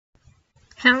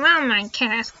Hello, my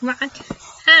cat squad.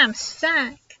 I'm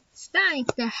Sonic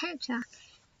the Hedgehog,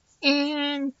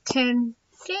 and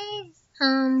today,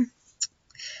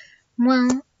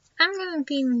 well, I'm gonna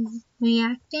be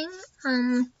reacting,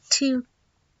 to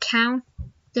Count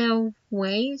the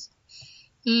Ways,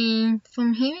 and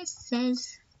from here it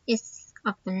says it's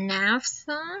a FNAF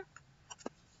song.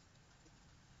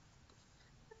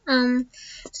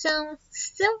 So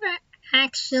Silver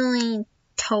actually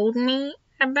told me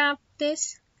about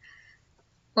this,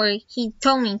 or he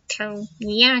told me to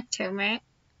react to it,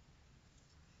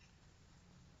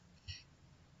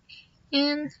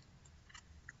 and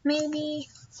maybe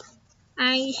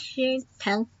I should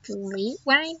tell Delete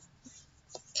why,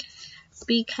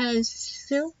 because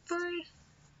Silver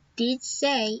did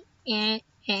say it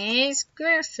is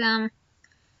gruesome,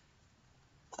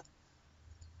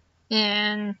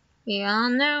 and we all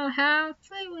know how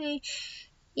Silver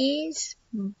is,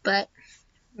 but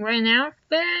without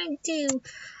further ado,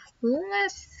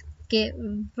 let's get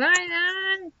right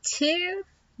on to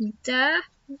the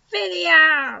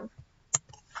video.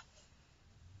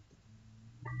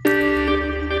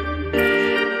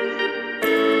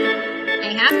 I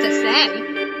have to say,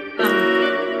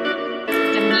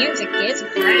 the music is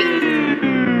great.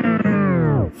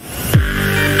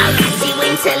 I'll cut you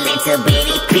into little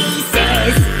bitty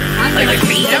pieces, or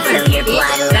freeze you till your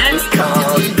blood runs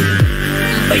cold,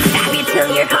 or stab you till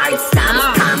your heart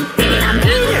stops pumping. I'm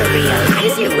gonna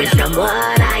realize you wish from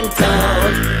what I'm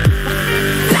told,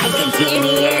 like a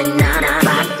genie in a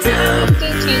bottle.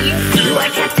 You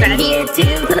are kept here to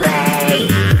play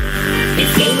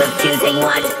this game of choosing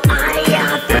what I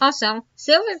offer. Also,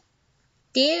 Silver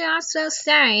did also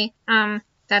say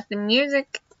that the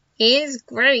music is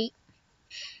great,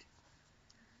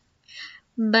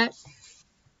 but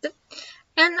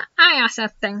and I also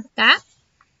think that.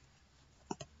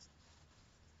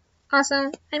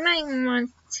 Also, I might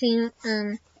want to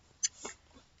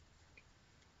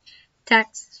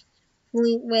text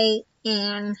Fleetway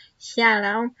and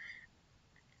Shadow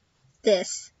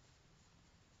this.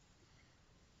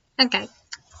 Okay,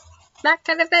 back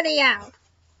to the video.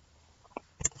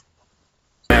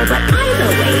 But either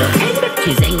way, you'll end up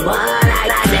choosing what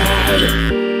I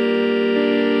say.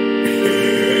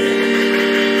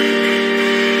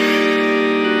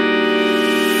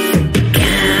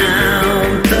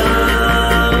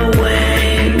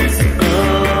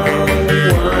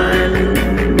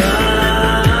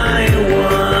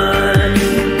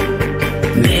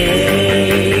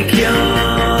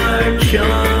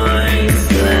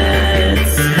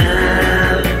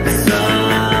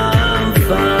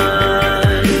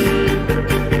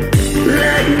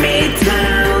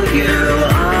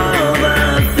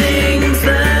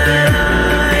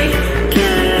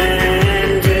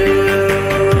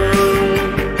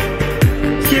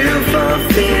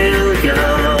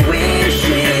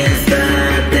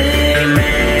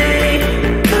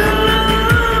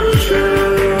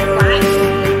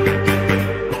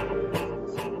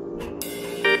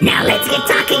 Now let's get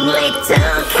talking,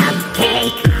 little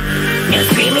cupcake. No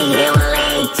screaming, it will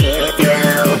lead you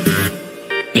through.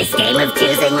 This game of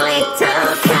choosing,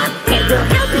 little cupcake, will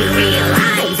help you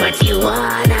realize what you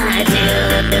wanna do.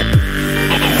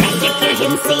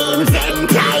 Electrocution seems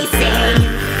enticing,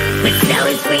 but snow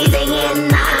is freezing in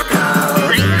the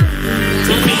cold.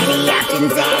 Too many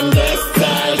options and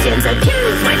decisions, so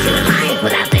choose what you like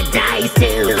without the dice to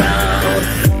roll.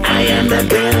 I am the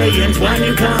brilliant one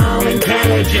you call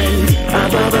intelligent.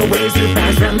 Of all the ways you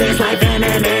pass from this life in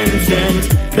an instant,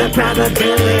 the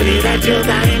probability that you'll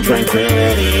die in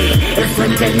tranquility is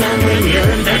slim to none when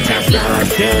you're in the test of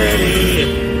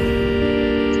hostility.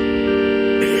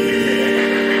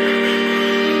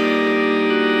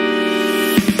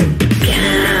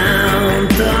 Count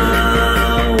the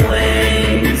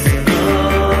ways,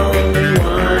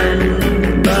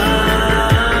 one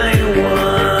by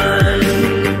one.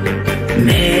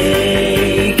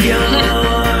 Make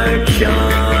your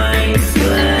choice,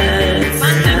 let's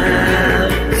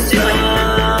have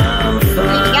some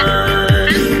fun.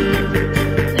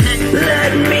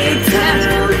 Let me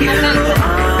tell you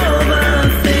all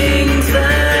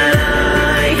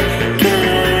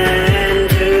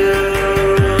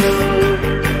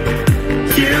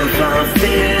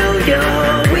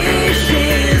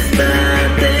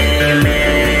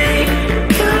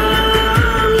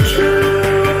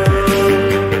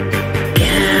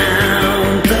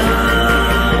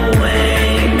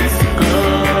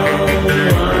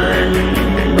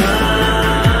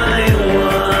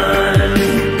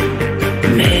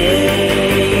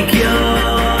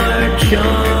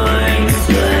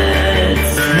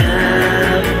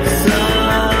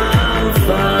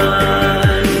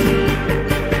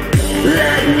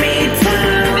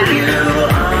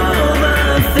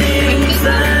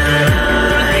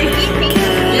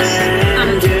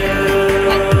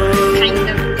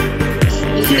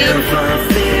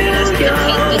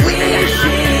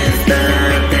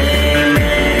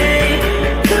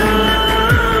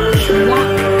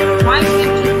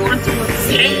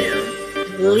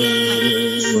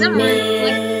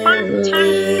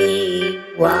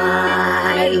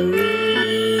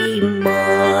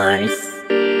course.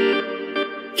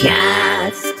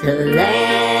 Just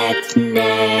let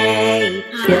nature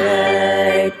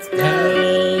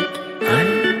take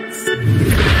its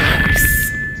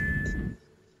course.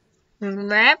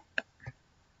 Yep.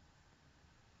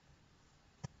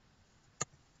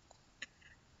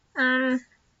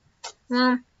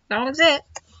 Well, that was it.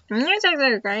 The music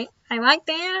was great. I liked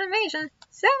the animation.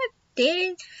 So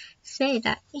did say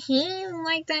that he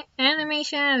liked the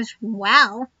animation as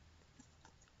well.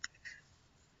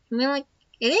 I mean, like,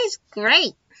 it is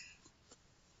great.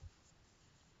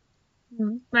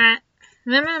 But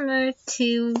remember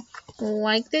to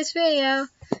like this video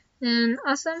and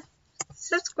also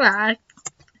subscribe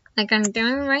like I'm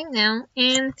doing right now,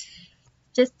 and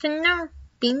just to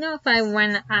be notified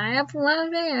when I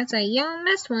upload videos so you don't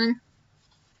miss one.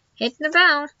 Hit the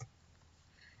bell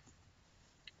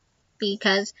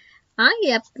because I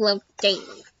upload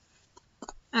daily.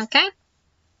 Okay?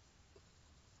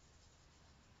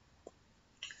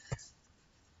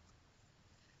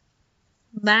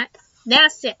 But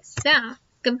that's it. So,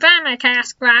 goodbye my Chaos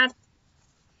Squad.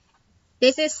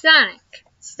 This is Sonic,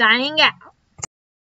 signing out.